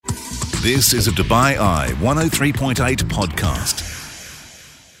This is a Dubai Eye 103.8 podcast.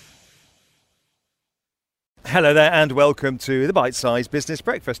 Hello there and welcome to the Bite Size Business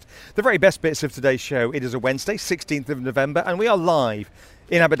Breakfast. The very best bits of today's show. It is a Wednesday, 16th of November, and we are live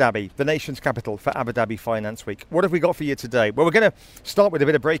in Abu Dhabi, the nation's capital, for Abu Dhabi Finance Week. What have we got for you today? Well, we're going to start with a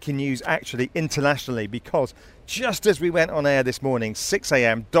bit of breaking news actually internationally, because just as we went on air this morning, 6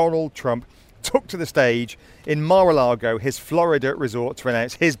 a.m, Donald Trump took to the stage in Mar-a-Lago, his Florida resort, to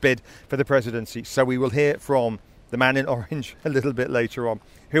announce his bid for the presidency. So we will hear from the man in orange a little bit later on.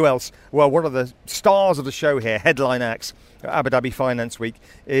 Who else? Well, one of the stars of the show here, headline acts at Abu Dhabi Finance Week,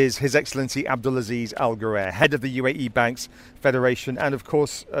 is His Excellency Abdulaziz Al Ghurair, head of the UAE Banks Federation and, of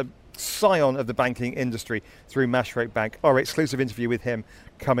course, a scion of the banking industry through Mashreq Bank. Our exclusive interview with him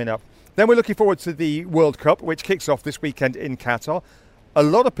coming up. Then we're looking forward to the World Cup, which kicks off this weekend in Qatar. A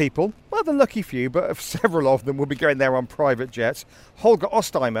lot of people, well, the lucky few, but several of them will be going there on private jets. Holger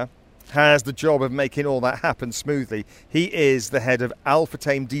Ostheimer has the job of making all that happen smoothly. He is the head of Al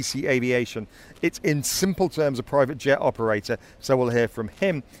Futtaim DC Aviation. It's in simple terms a private jet operator, so we'll hear from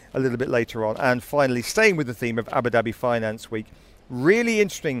him a little bit later on. And finally, staying with the theme of Abu Dhabi Finance Week, really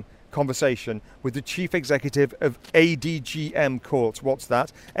interesting conversation with the chief executive of ADGM Courts. What's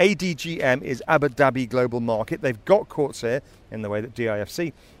that? ADGM is Abu Dhabi Global Market. They've got courts here in the way that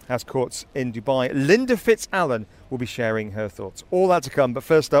DIFC has courts in Dubai. Linda Fitz-Allen will be sharing her thoughts. All that to come, but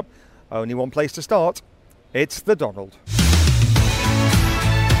first up, only one place to start. It's the Donald.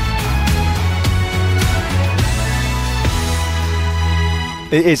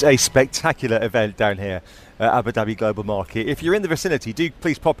 It is a spectacular event down here at Abu Dhabi Global Market. If you're in the vicinity, do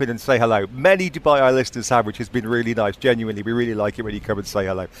please pop in and say hello. Many Dubai Eye listeners have, which has been really nice. Genuinely, we really like it when you come and say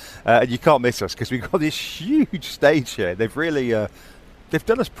hello. And you can't miss us because we've got this huge stage here. They've really... They've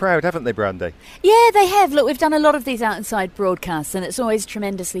done us proud, haven't they, Brandy? Yeah, they have. Look, we've done a lot of these outside broadcasts, and it's always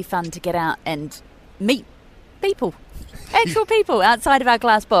tremendously fun to get out and meet people, actual people outside of our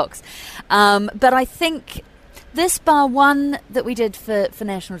glass box. But I think this bar one that we did for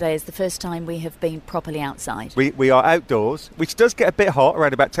National Day is the first time we have been properly outside. We are outdoors, which does get a bit hot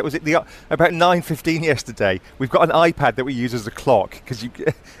around about about 9:15 yesterday. We've got an iPad that we use as a clock because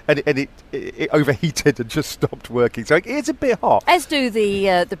it overheated and just stopped working. So it's a bit hot. As do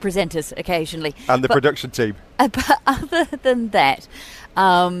the presenters occasionally. And the production team. But other than that,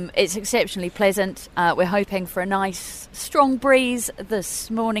 it's exceptionally pleasant. We're hoping for a nice strong breeze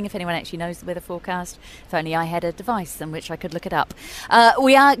this morning, if anyone actually knows the weather forecast. If only I had a device in which I could look it up.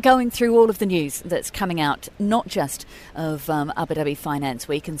 We are going through all of the news that's coming out, not just of Abu Dhabi Finance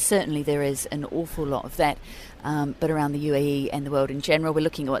Week, and certainly there is an awful lot of that, but around the UAE and the world in general. We're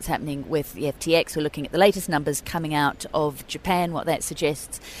looking at what's happening with the FTX. We're looking at the latest numbers coming out of Japan, what that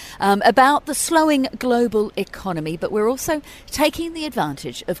suggests about the slowing global economy, but we're also taking the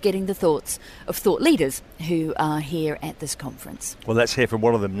advantage of getting the thoughts of thought leaders who are here at this conference. Well, let's hear from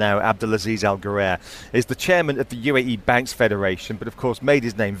one of them now. Abdulaziz Al Ghurair is the chairman of the UAE Banks Federation, but of course made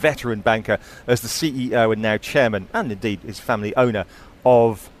his name, veteran banker, as the CEO and now chairman, and indeed his family owner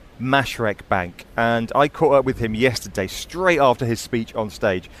of Mashreq Bank. And I caught up with him yesterday, straight after his speech on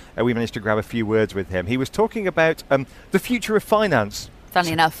stage, and we managed to grab a few words with him. He was talking about the future of finance.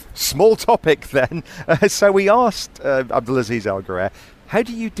 Funnily enough. Small topic then. So we asked Abdulaziz Al Ghurair, how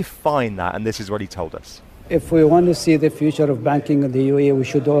do you define that? And this is what he told us. If we want to see the future of banking in the UAE, we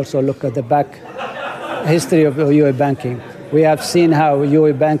should also look at the back history of UAE banking. We have seen how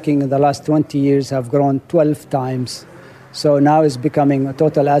UAE banking in the last 20 years have grown 12 times. So now it's becoming a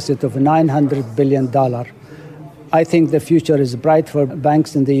total asset of $900 billion. I think the future is bright for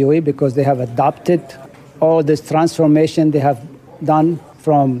banks in the UAE because they have adopted all this transformation they have done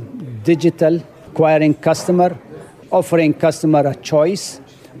from digital, acquiring customer, offering customer a choice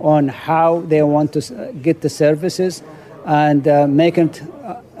on how they want to get the services, and making it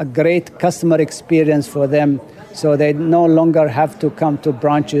a great customer experience for them, so they no longer have to come to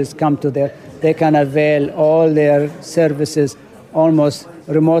branches, they can avail all their services almost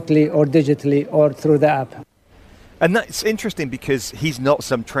remotely or digitally or through the app. And that's interesting because he's not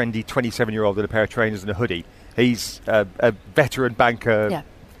some trendy 27-year-old in a pair of trainers and a hoodie. He's a veteran banker,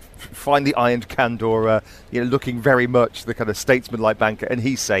 finely ironed candor, looking very much the kind of statesman-like banker. And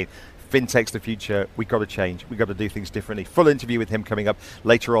he's saying, fintech's the future, we've got to change, we've got to do things differently. Full interview with him coming up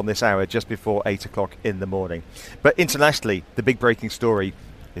later on this hour, just before 8 o'clock in the morning. But internationally, the big breaking story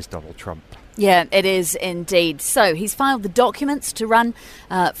is Donald Trump. Yeah, it is indeed. So he's filed the documents to run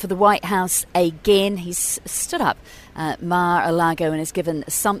for the White House again. He's stood up Mar-a-Lago and has given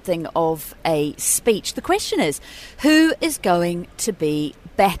something of a speech. The question is, who is going to be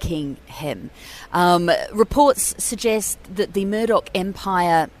backing him? Reports suggest that the Murdoch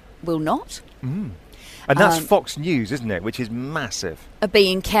empire will not. And that's Fox News, isn't it? Which is massive.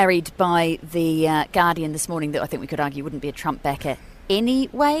 Being carried by the Guardian this morning, that I think we could argue wouldn't be a Trump backer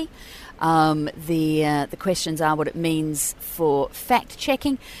anyway. The questions are what it means for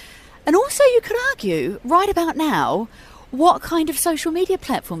fact-checking. And also you could argue, right about now, what kind of social media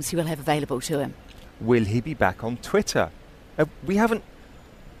platforms he will have available to him. Will he be back on Twitter?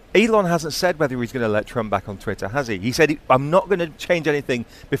 Elon hasn't said whether he's going to let Trump back on Twitter, has he? He said, I'm not going to change anything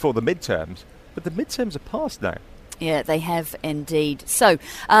before the midterms. But the midterms are past now. Yeah, they have indeed. So,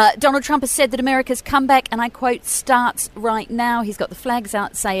 Donald Trump has said that America's comeback, and I quote, starts right now. He's got the flags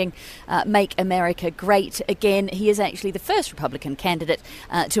out saying, make America great again. He is actually the first Republican candidate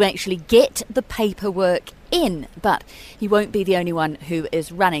to actually get the paperwork in. But he won't be the only one who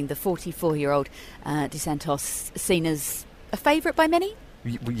is running. The 44-year-old DeSantis, seen as a favourite by many?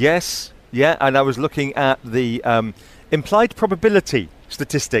 Yes, yeah, and I was looking at the implied probability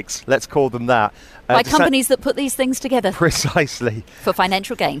statistics, let's call them that. By companies that put these things together. Precisely. For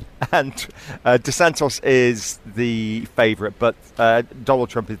financial gain. And DeSantis is the favourite, but Donald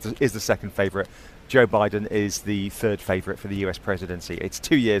Trump is the second favourite. Joe Biden is the third favourite for the US presidency. It's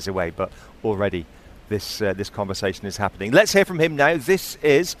 2 years away, but already this conversation is happening. Let's hear from him now. This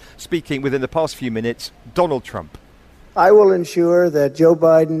is, speaking within the past few minutes, Donald Trump. I will ensure that Joe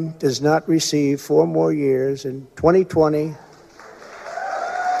Biden does not receive 4 more years in 2020.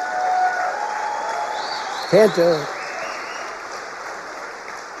 Can't do it.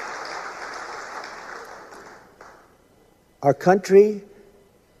 Our country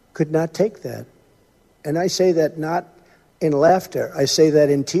could not take that. And I say that not in laughter. I say that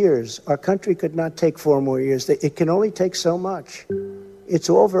in tears. Our country could not take 4 more years. It can only take so much. It's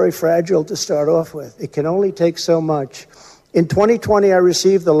all very fragile to start off with. It can only take so much. In 2020, I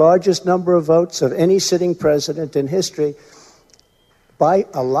received the largest number of votes of any sitting president in history by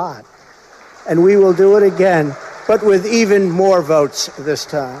a lot. And we will do it again, but with even more votes this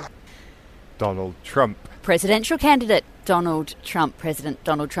time. Donald Trump. Presidential candidate Donald Trump, President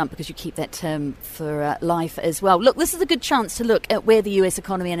Donald Trump, because you keep that term for life as well. Look, this is a good chance to look at where the US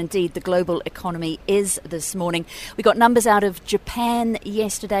economy and indeed the global economy is this morning. We got numbers out of Japan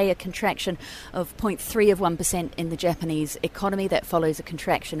yesterday, a contraction of 0.3% in the Japanese economy. That follows a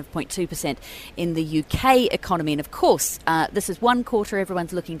contraction of 0.2% in the UK economy. And of course, this is one quarter.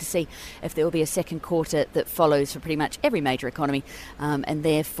 Everyone's looking to see if there will be a second quarter that follows for pretty much every major economy, and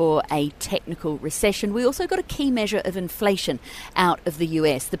therefore a technical recession. We also got a key measure of inflation out of the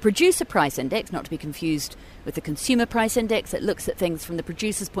US. The producer price index, not to be confused with the consumer price index, it looks at things from the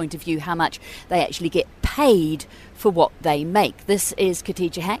producer's point of view, how much they actually get paid for what they make. This is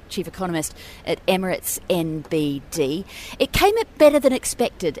Khatija Haque, chief economist at Emirates NBD. It came at better than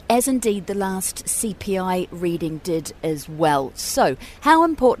expected, as indeed the last CPI reading did as well. So how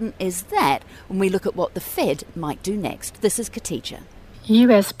important is that when we look at what the Fed might do next? This is Khatija.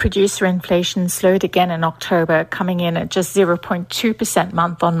 US producer inflation slowed again in October, coming in at just 0.2%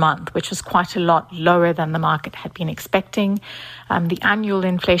 month on month, which was quite a lot lower than the market had been expecting. The annual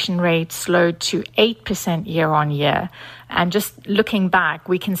inflation rate slowed to 8% year on year. And just looking back,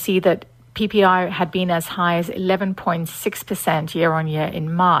 we can see that PPI had been as high as 11.6% year on year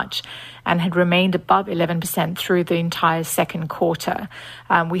in March and had remained above 11% through the entire second quarter.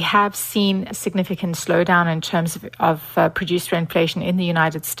 We have seen a significant slowdown in terms of producer inflation in the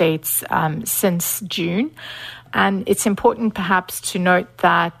United States since June. And it's important perhaps to note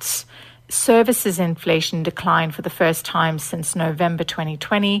that services inflation declined for the first time since November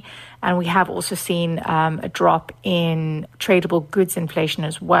 2020, and we have also seen a drop in tradable goods inflation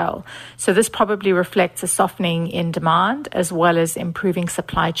as well. So this probably reflects a softening in demand as well as improving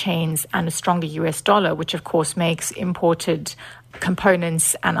supply chains and a stronger US dollar, which of course makes imported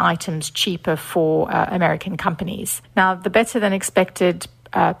components and items cheaper for American companies. Now, the better than expected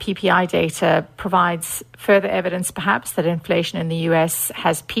PPI data provides further evidence perhaps that inflation in the US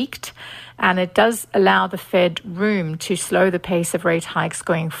has peaked, and it does allow the Fed room to slow the pace of rate hikes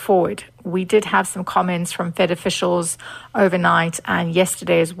going forward. We did have some comments from Fed officials overnight and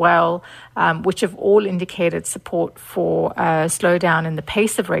yesterday as well, which have all indicated support for a slowdown in the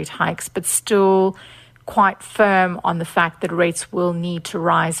pace of rate hikes, but still quite firm on the fact that rates will need to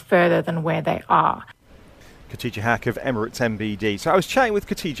rise further than where they are. Khatija Haque of Emirates NBD. So I was chatting with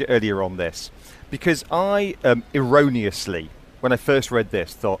Khatija earlier on this because I erroneously, when I first read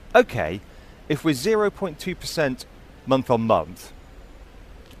this, thought, okay, if we're 0.2% month on month,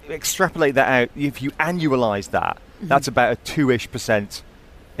 extrapolate that out, if you annualise that, that's about a 2-ish%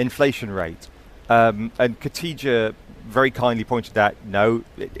 inflation rate. And Khatija very kindly pointed out, no,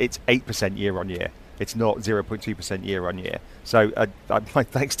 it's 8% year on year It's not 0.2% year on year. So my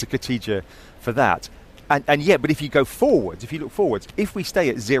thanks to Khatija for that. And yeah, but if you go forwards, if you look forwards, if we stay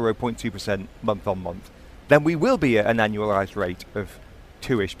at 0.2% month on month, then we will be at an annualised rate of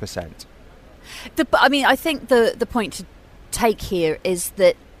 2-ish%. I think the point to take here is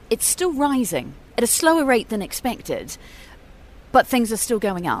that it's still rising at a slower rate than expected, but things are still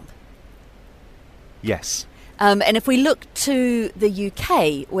going up. Yes. And if we look to the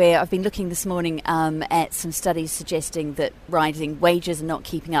UK, where I've been looking this morning at some studies suggesting that rising wages are not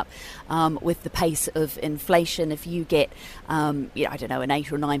keeping up with the pace of inflation. If you get, an 8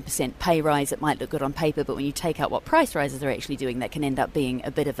 or 9% pay rise, it might look good on paper, but when you take out what price rises are actually doing, that can end up being a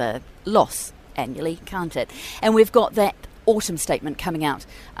bit of a loss annually, can't it? And we've got that autumn statement coming out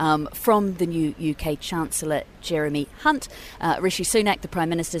from the new UK Chancellor Jeremy Hunt. Rishi Sunak, the Prime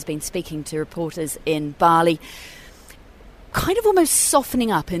Minister, has been speaking to reporters in Bali, kind of almost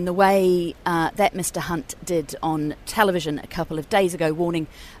softening up in the way that Mr Hunt did on television a couple of days ago, warning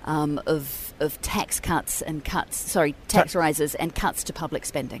of tax rises and cuts to public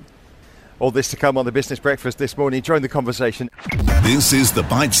spending. All this to come on the Business Breakfast this morning. Join the conversation. This is the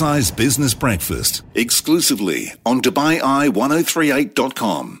Bite Size Business Breakfast, exclusively on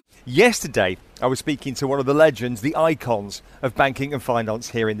DubaiEye1038.com. Yesterday, I was speaking to one of the legends, the icons of banking and finance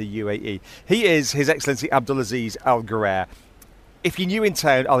here in the UAE. He is His Excellency Abdulaziz Al Ghurair. If you're new in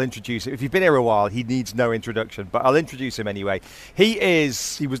town, I'll introduce him. If you've been here a while, he needs no introduction, but I'll introduce him anyway. He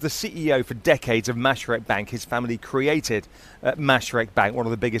was the CEO for decades of Mashreq Bank. His family created Mashreq Bank, one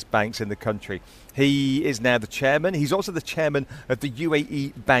of the biggest banks in the country. He is now the chairman. He's also the chairman of the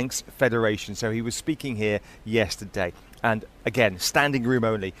UAE Banks Federation. So he was speaking here yesterday. And again, standing room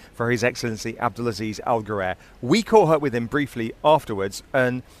only for His Excellency Abdulaziz Al Ghurair. We caught up with him briefly afterwards,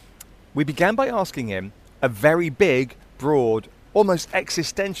 and we began by asking him a very big, broad, almost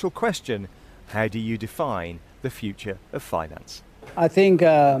existential question. How do you define the future of finance? I think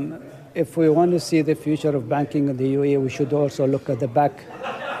if we want to see the future of banking in the UAE, we should also look at the back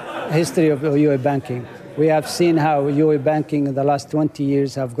history of UAE banking. We have seen how UAE banking in the last 20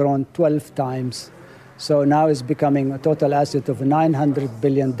 years have grown 12 times. So now it's becoming a total asset of $900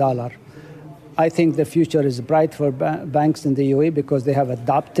 billion. I think the future is bright for banks in the UAE because they have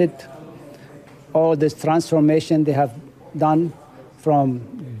adopted all this transformation they have done from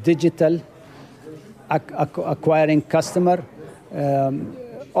digital, acquiring customer,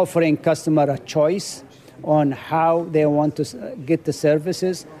 offering customer a choice on how they want to get the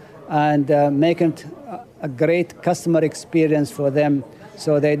services, and making it a great customer experience for them,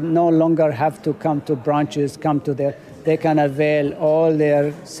 so they no longer have to come to branches, they can avail all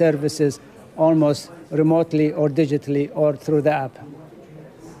their services almost remotely or digitally or through the app.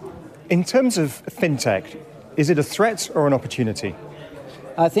 In terms of fintech, is it a threat or an opportunity?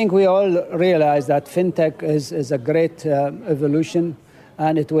 I think we all realize that fintech is a great evolution,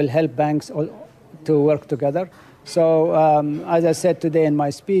 and it will help banks to work together. So as I said today in my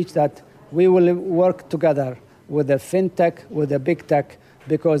speech, that we will work together with the fintech, with the big tech,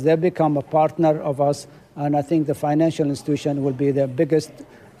 because they become a partner of us, and I think the financial institution will be the biggest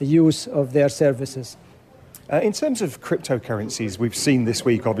use of their services. In terms of cryptocurrencies, we've seen this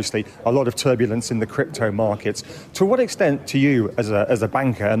week, obviously, a lot of turbulence in the crypto markets. To what extent, to you as a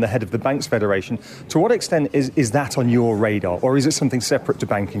banker and the head of the Banks Federation, to what extent is that on your radar, or is it something separate to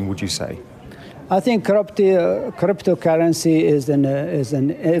banking, would you say? I think cryptocurrency is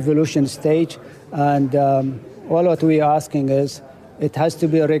an evolution stage, and all what we are asking is it has to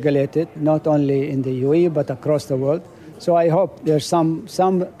be regulated, not only in the UAE, but across the world. So I hope there's some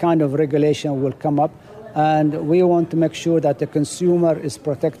kind of regulation will come up, and we want to make sure that the consumer is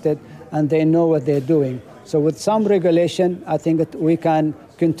protected and they know what they're doing. So with some regulation, I think that we can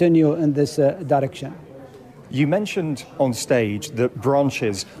continue in this direction. You mentioned on stage that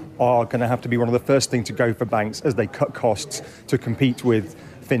branches are going to have to be one of the first things to go for banks as they cut costs to compete with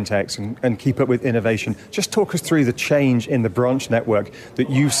fintechs and keep up with innovation. Just talk us through the change in the branch network that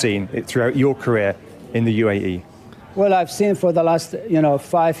you've seen throughout your career in the UAE. Well, I've seen for the last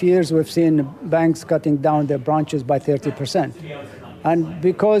 5 years, we've seen banks cutting down their branches by 30%. And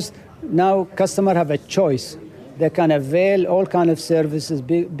because now customers have a choice, they can avail all kinds of services,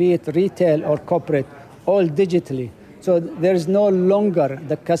 be it retail or corporate, all digitally. So there is no longer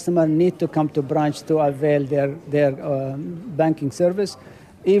the customer need to come to branch to avail their banking service.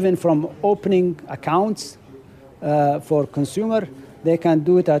 Even from opening accounts for consumer, they can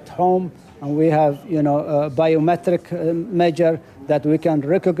do it at home. And we have, a biometric measure that we can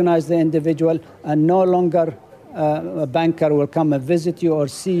recognize the individual and no longer a banker will come and visit you or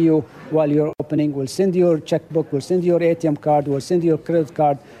see you while you're opening, will send you your checkbook, will send you your ATM card, will send you your credit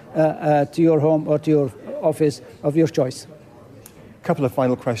card to your home or to your office of your choice. A couple of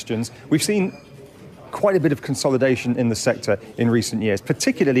final questions. We've seen quite a bit of consolidation in the sector in recent years,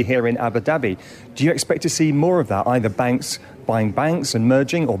 particularly here in Abu Dhabi. Do you expect to see more of that, either banks buying banks and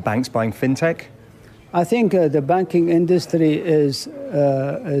merging or banks buying fintech? I think the banking industry is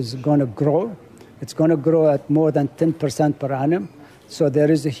going to grow. It's going to grow at more than 10% per annum. So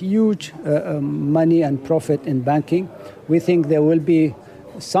there is a huge money and profit in banking. We think there will be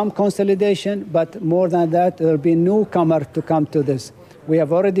some consolidation, but more than that, there will be newcomer to come to this. We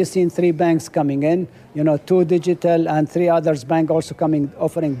have already seen 3 banks coming in, 2 digital and 3 others bank also coming,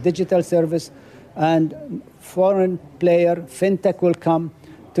 offering digital service. And foreign player, fintech will come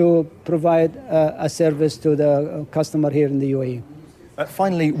to provide a service to the customer here in the UAE.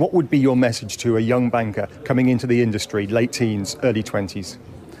 Finally, what would be your message to a young banker coming into the industry, late teens, early 20s?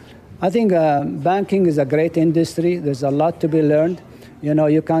 I think banking is a great industry. There's a lot to be learned.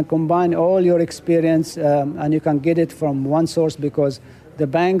 You can combine all your experience and you can get it from one source because the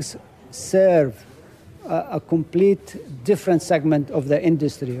banks serve a complete different segment of the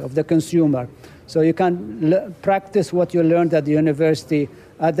industry, of the consumer. So you can practice what you learned at the university,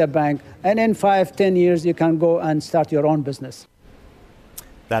 at the bank, and in 5-10 years you can go and start your own business.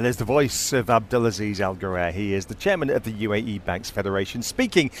 That is the voice of Abdulaziz Al Ghurair. He is the chairman of the UAE Banks Federation,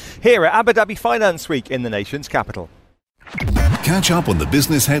 speaking here at Abu Dhabi Finance Week in the nation's capital. Catch up on the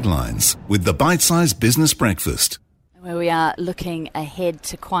business headlines with the Bite-Sized Business Breakfast. Where we are looking ahead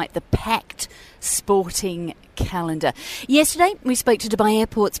to quite the packed sporting calendar. Yesterday, we spoke to Dubai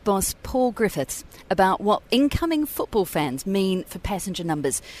Airport's boss, Paul Griffiths, about what incoming football fans mean for passenger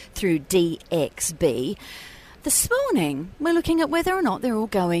numbers through DXB. This morning, we're looking at whether or not they're all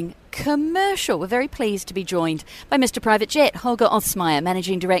going commercial. We're very pleased to be joined by Mr. Private Jet, Holger Othmeier,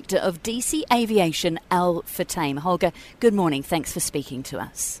 Managing Director of DC Aviation Al Futtaim. Holger, good morning. Thanks for speaking to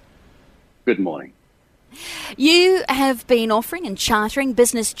us. Good morning. You have been offering and chartering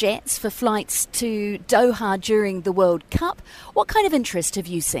business jets for flights to Doha during the World Cup. What kind of interest have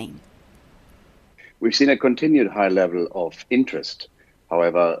you seen? We've seen a continued high level of interest.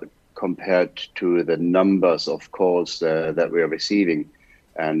 However, compared to the numbers of calls that we are receiving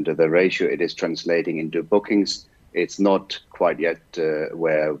and the ratio it is translating into bookings, it's not quite yet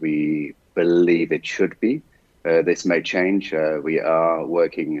where we believe it should be. This may change. We are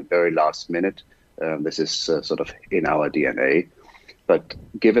working very last minute. This is sort of in our DNA. But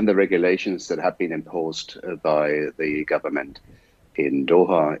given the regulations that have been imposed by the government in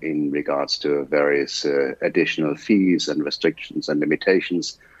Doha in regards to various additional fees and restrictions and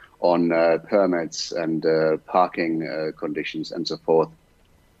limitations on permits and parking conditions and so forth,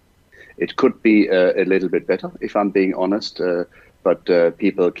 it could be a little bit better, if I'm being honest, but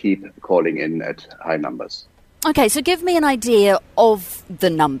people keep calling in at high numbers. Okay, so give me an idea of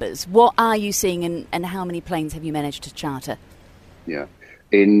the numbers. What are you seeing and how many planes have you managed to charter? Yeah,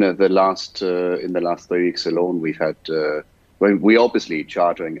 in the last 3 weeks alone, we've had, we obviously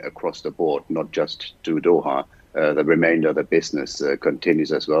chartering across the board, not just to Doha. The remainder of the business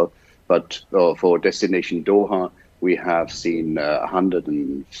continues as well. But for destination Doha, we have seen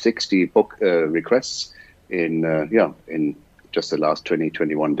 160 book requests in just the last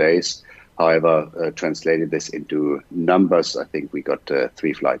 21 days. However, translated this into numbers, I think we got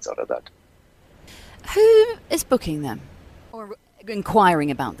 3 flights out of that. Who is booking them or inquiring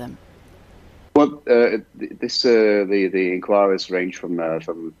about them? Well, the inquiries range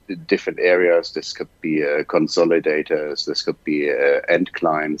from different areas. This could be consolidators. This could be end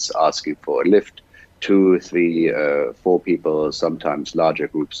clients asking for a lift, 2, 3, 4 people, sometimes larger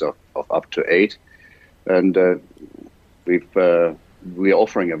groups of up to 8. And we're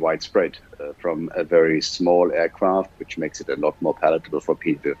offering a wide spread from a very small aircraft, which makes it a lot more palatable for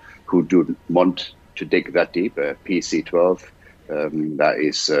people who do want to dig that deep, a PC-12. That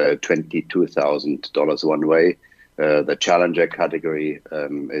is $22,000 one way. The Challenger category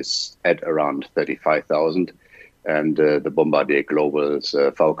is at around $35,000. And the Bombardier Globals,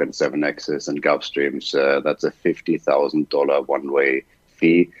 Falcon 7Xs and Gulfstreams, that's a $50,000 one-way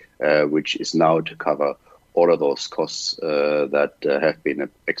fee, which is now to cover all of those costs that have been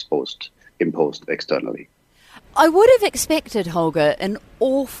imposed externally. I would have expected, Holger, an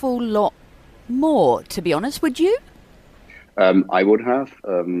awful lot more, to be honest. Would you? I would have.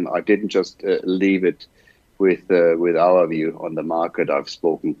 I didn't just leave it with our view on the market. I've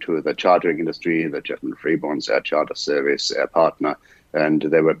spoken to the chartering industry, the Jetman Freeborn's Air Charter Service, Air Partner, and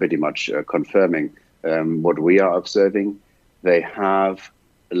they were pretty much confirming what we are observing. They have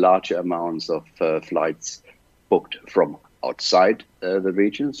larger amounts of flights booked from outside the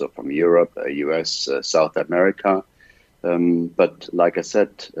region, so from Europe, US, South America. But like I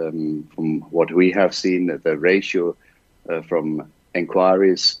said, from what we have seen, the ratio from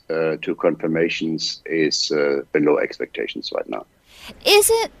inquiries to confirmations is below expectations right now. Is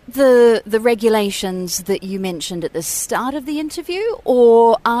it the regulations that you mentioned at the start of the interview,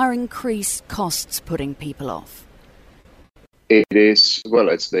 or are increased costs putting people off? It is, well,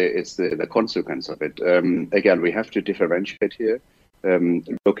 it's the consequence of it. Again, we have to differentiate here,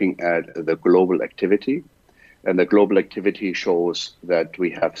 looking at the global activity. And the global activity shows that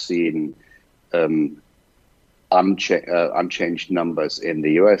we have seen unchanged numbers in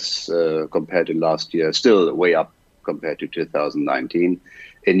the US compared to last year, still way up compared to 2019.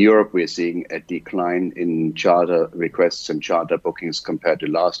 In Europe, we're seeing a decline in charter requests and charter bookings compared to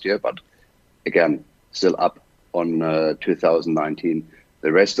last year, but again, still up on 2019.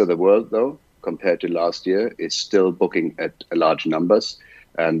 The rest of the world, though, compared to last year, is still booking at large numbers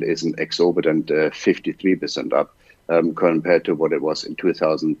and is an exorbitant 53% up compared to what it was in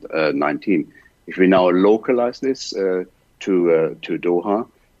 2019. If we now localize this to Doha,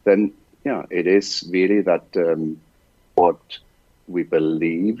 then yeah, it is really that what we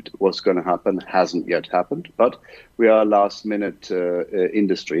believed was going to happen hasn't yet happened, but we are a last-minute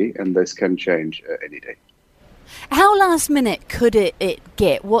industry, and this can change any day. How last minute could it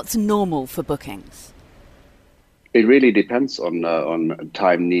get? What's normal for bookings? It really depends on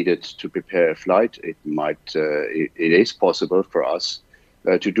time needed to prepare a flight. It is possible for us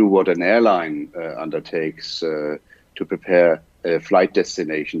to do what an airline undertakes to prepare a flight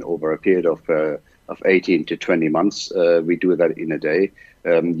destination over a period of 18 to 20 months. We do that in a day.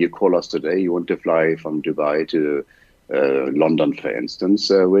 You call us today, you want to fly from Dubai to London, for instance.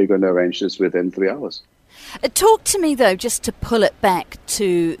 We're going to arrange this within 3 hours. Talk to me, though, just to pull it back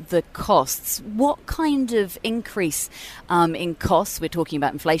to the costs. What kind of increase in costs? We're talking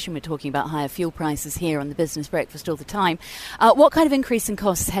about inflation, we're talking about higher fuel prices here on the Business Breakfast all the time. What kind of increase in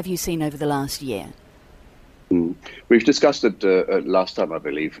costs have you seen over the last year? We've discussed it last time, I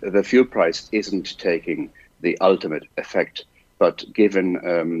believe. The fuel price isn't taking the ultimate effect, but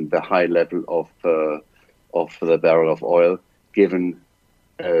given the high level of the barrel of oil, given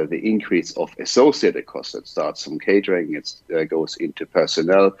the increase of associated costs that starts from catering, it goes into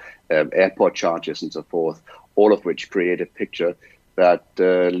personnel, airport charges and so forth, all of which create a picture that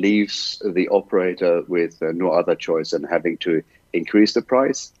leaves the operator with no other choice than having to increase the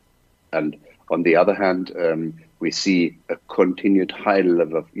price. And on the other hand, we see a continued high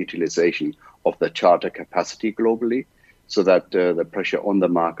level of utilization of the charter capacity globally, so that the pressure on the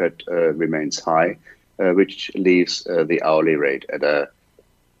market remains high, which leaves the hourly rate at a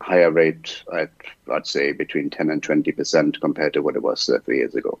higher rate, I'd say between 10 and 20% compared to what it was 3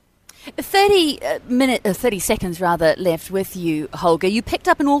 years ago. 30 seconds left with you, Holger. You picked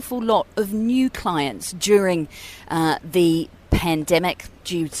up an awful lot of new clients during the pandemic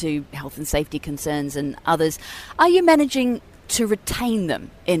due to health and safety concerns and others. Are you managing to retain them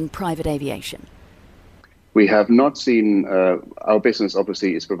in private aviation? We have not seen, our business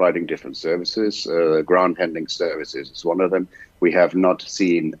obviously is providing different services. Ground handling services is one of them. We have not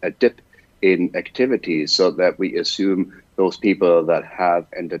seen a dip in activity, so that we assume those people that have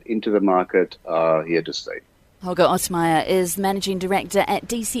entered into the market are here to stay. Holger Ottmeyer is Managing Director at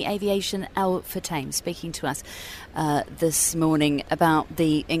DC Aviation Al Futtaim, speaking to us this morning about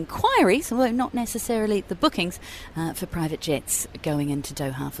the inquiries, although not necessarily the bookings, for private jets going into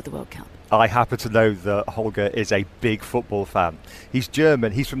Doha for the World Cup. I happen to know that Holger is a big football fan. He's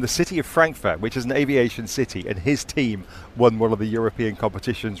German. He's from the city of Frankfurt, which is an aviation city, and his team won one of the European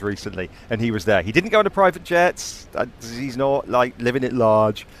competitions recently, and he was there. He didn't go on a private jets. He's not like living it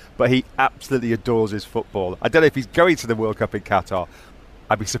large, but he absolutely adores his football. I don't know if he's going to the World Cup in Qatar.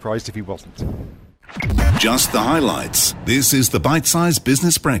 I'd be surprised if he wasn't. Just the highlights. This is the Bite-Sized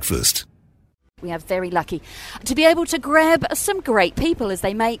Business Breakfast. We are very lucky to be able to grab some great people as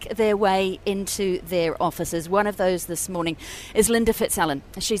they make their way into their offices. One of those this morning is Linda Fitzalan.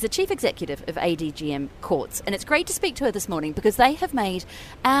 She's the Chief Executive of ADGM Courts. And it's great to speak to her this morning because they have made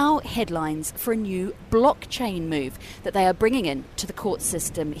our headlines for a new blockchain move that they are bringing in to the court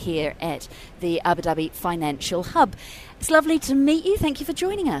system here at the Abu Dhabi Financial Hub. It's lovely to meet you. Thank you for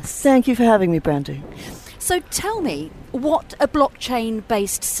joining us. Thank you for having me, Brandy. So tell me what a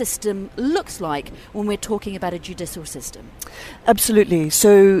blockchain-based system looks like when we're talking about a judicial system. Absolutely.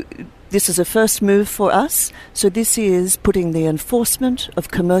 So this is a first move for us. So this is putting the enforcement of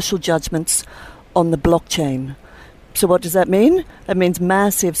commercial judgments on the blockchain. So what does that mean? That means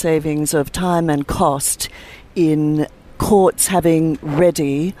massive savings of time and cost in courts having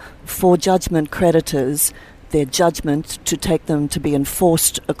ready for judgment creditors their judgment to take them to be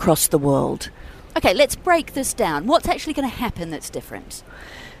enforced across the world. Okay, let's break this down. What's actually going to happen that's different?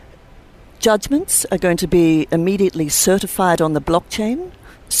 Judgments are going to be immediately certified on the blockchain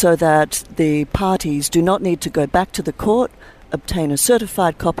so that the parties do not need to go back to the court, obtain a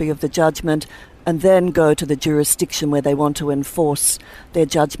certified copy of the judgment, and then go to the jurisdiction where they want to enforce their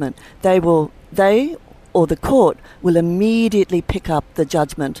judgment. They or the court will immediately pick up the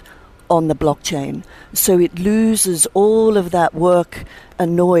judgment on the blockchain. So it loses all of that work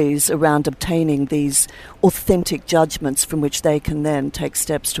and noise around obtaining these authentic judgments from which they can then take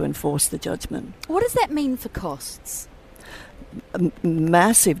steps to enforce the judgment. What does that mean for costs? A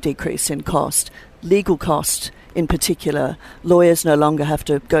massive decrease in cost, legal cost in particular. Lawyers no longer have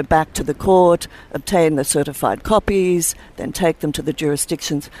to go back to the court, obtain the certified copies, then take them to the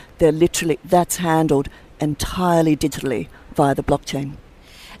jurisdictions. That's handled entirely digitally via the blockchain.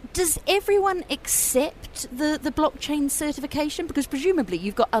 Does everyone accept the blockchain certification? Because presumably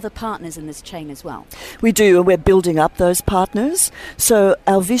you've got other partners in this chain as well. We do, and we're building up those partners. So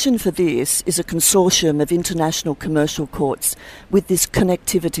our vision for this is a consortium of international commercial courts with this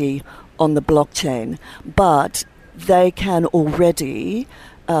connectivity on the blockchain. But they can already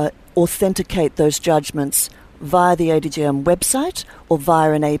authenticate those judgments via the ADGM website or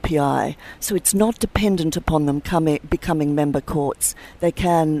via an API. So it's not dependent upon them becoming member courts. They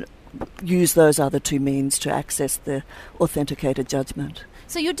can use those other two means to access the authenticated judgment.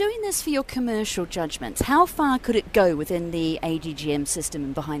 So you're doing this for your commercial judgments. How far could it go within the ADGM system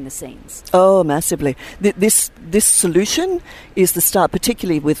and behind the scenes? Oh, massively. This solution is the start,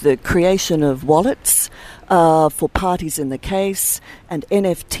 particularly with the creation of wallets for parties in the case, and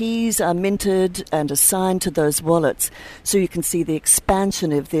NFTs are minted and assigned to those wallets. So you can see the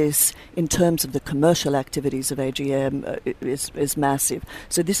expansion of this in terms of the commercial activities of ADGM is massive.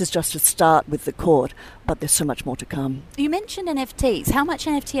 So this is just a start with the court, but there's so much more to come. You mentioned NFTs. How much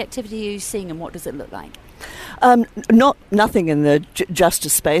NFT activity are you seeing, and what does it look like? Nothing in the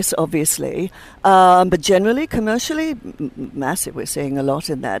justice space, obviously, but generally, commercially, massive. We're seeing a lot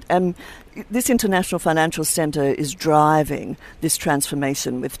in that. And this International Financial Centre is driving this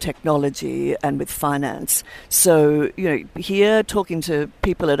transformation with technology and with finance. So, here talking to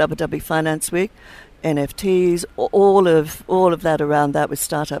people at Abu Dhabi Finance Week, NFTs, all of that around that with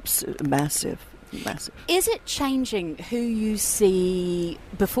startups, massive. Is it changing who you see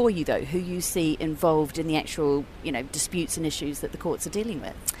involved in the actual, disputes and issues that the courts are dealing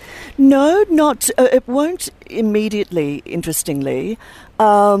with? No, not. It won't immediately, interestingly.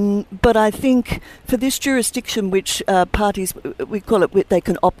 But I think for this jurisdiction, which parties, we call it, they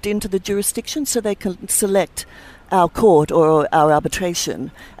can opt into the jurisdiction, so they can select our court or our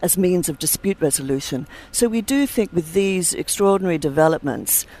arbitration as means of dispute resolution. So we do think with these extraordinary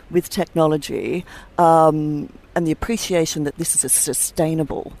developments with technology and the appreciation that this is a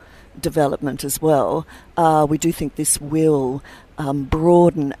sustainable development as well, we do think this will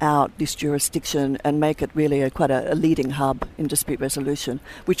broaden out this jurisdiction and make it really quite a leading hub in dispute resolution,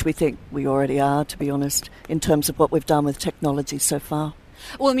 which we think we already are, to be honest, in terms of what we've done with technology so far.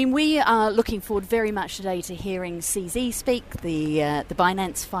 Well, we are looking forward very much today to hearing CZ speak, the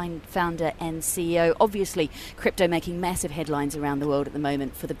Binance founder and CEO. Obviously, crypto making massive headlines around the world at the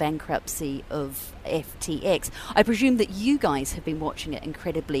moment for the bankruptcy of FTX. I presume that you guys have been watching it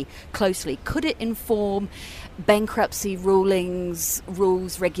incredibly closely. Could it inform bankruptcy rules,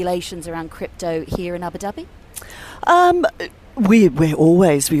 regulations around crypto here in Abu Dhabi? We're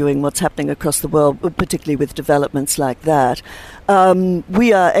always viewing what's happening across the world, particularly with developments like that.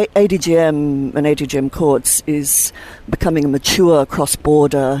 ADGM and ADGM Courts is becoming a mature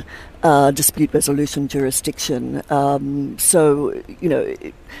cross-border dispute resolution jurisdiction. I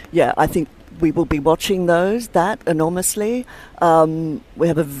think we will be watching that enormously. We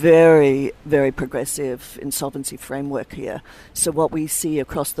have a very, very progressive insolvency framework here. So what we see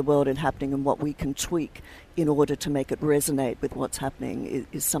across the world and happening and what we can tweak in order to make it resonate with what's happening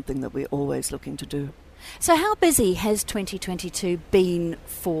is something that we're always looking to do. So how busy has 2022 been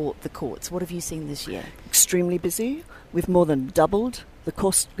for the courts? What have you seen this year? Extremely busy. We've more than doubled the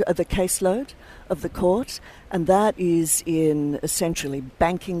caseload of the court, and that is in essentially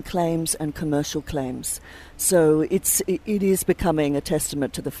banking claims and commercial claims. So it is becoming a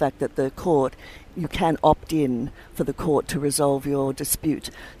testament to the fact that the court, you can opt in for the court to resolve your dispute.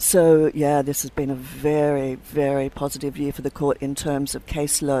 So this has been a very, very positive year for the court in terms of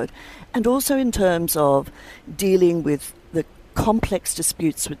caseload, and also in terms of dealing with the complex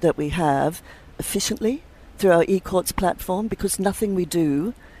disputes that we have efficiently through our eCourts platform, because nothing we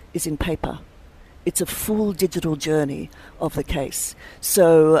do is in paper. it's a full digital journey of the case.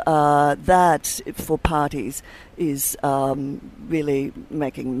 So that, for parties, is really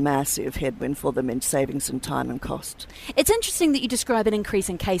making massive headwind for them in saving some time and cost. It's interesting that you describe an increase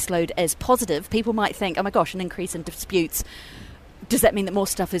in caseload as positive. People might think, oh my gosh, an increase in disputes. Does that mean that more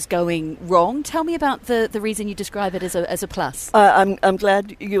stuff is going wrong? Tell me about the reason you describe it as a plus. I'm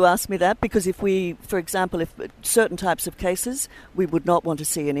glad you asked me that, because if we, for example, if certain types of cases, we would not want to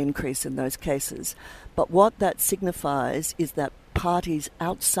see an increase in those cases. But what that signifies is that parties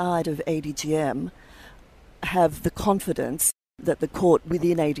outside of ADGM have the confidence that the court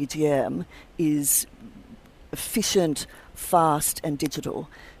within ADGM is efficient, fast and digital,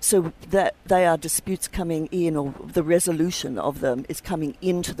 so that they are disputes coming in, or the resolution of them is coming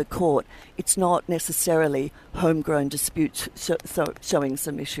into the court. It's not necessarily homegrown disputes showing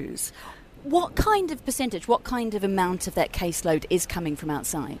some issues. What kind of percentage, what kind of amount of that caseload is coming from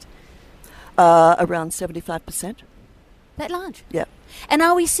outside? Around 75%. That large? Yeah. And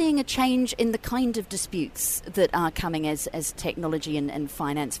are we seeing a change in the kind of disputes that are coming as technology and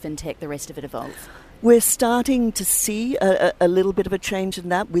finance, fintech, the rest of it evolve? We're starting to see a little bit of a change in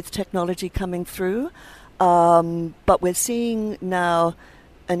that with technology coming through, but we're seeing now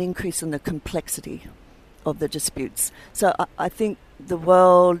an increase in the complexity of the disputes. So I think the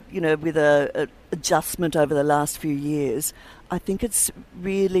world, with a adjustment over the last few years, I think it's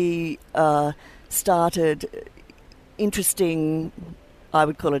really started interesting. I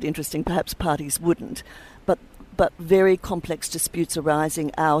would call it interesting. Perhaps parties wouldn't, but very complex disputes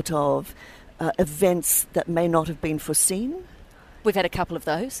arising out of events that may not have been foreseen. We've had a couple of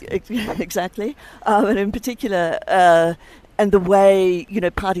those. Exactly. And in particular, and the way,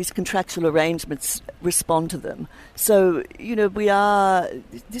 parties' contractual arrangements respond to them. So,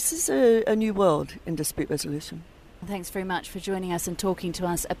 this is a new world in dispute resolution. Thanks very much for joining us and talking to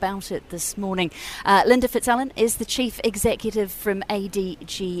us about it this morning. Linda Fitzallen is the Chief Executive from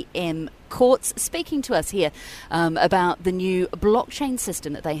ADGM Courts, speaking to us here about the new blockchain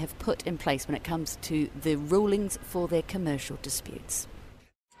system that they have put in place when it comes to the rulings for their commercial disputes.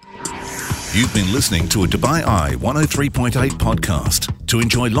 You've been listening to a Dubai Eye 103.8 podcast. To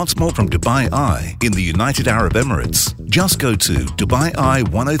enjoy lots more from Dubai Eye in the United Arab Emirates, just go to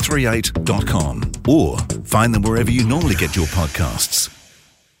DubaiEye1038.com or find them wherever you normally get your podcasts.